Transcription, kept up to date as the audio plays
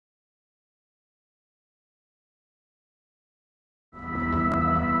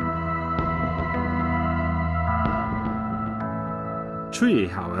tree,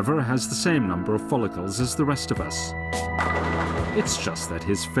 however, has the same number of follicles as the rest of us. It's just that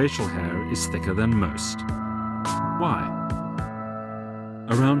his facial hair is thicker than most. Why?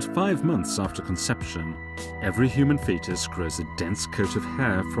 Around 5 months after conception, every human fetus grows a dense coat of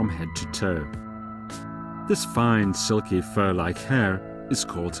hair from head to toe. This fine, silky, fur-like hair is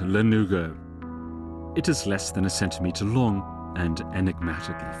called Lanugo. It is less than a centimeter long and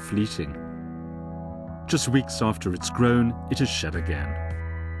enigmatically fleeting. Just weeks after it's grown, it is shed again.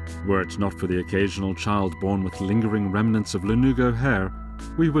 Were it not for the occasional child born with lingering remnants of Lanugo hair,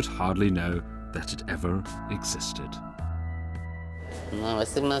 we would hardly know that it ever existed.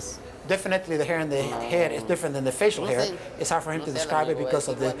 Definitely the hair in the head is different than the facial hair. It's hard for him to describe it because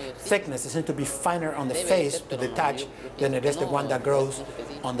of the thickness. It seems to be finer on the face to detach than it is the one that grows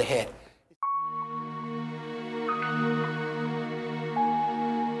on the head.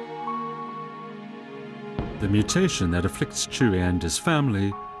 The mutation that afflicts Chewy and his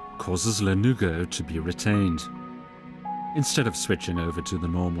family causes Lanugo to be retained. Instead of switching over to the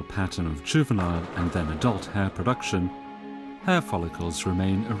normal pattern of juvenile and then adult hair production, hair follicles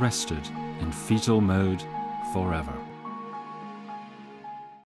remain arrested in fetal mode forever.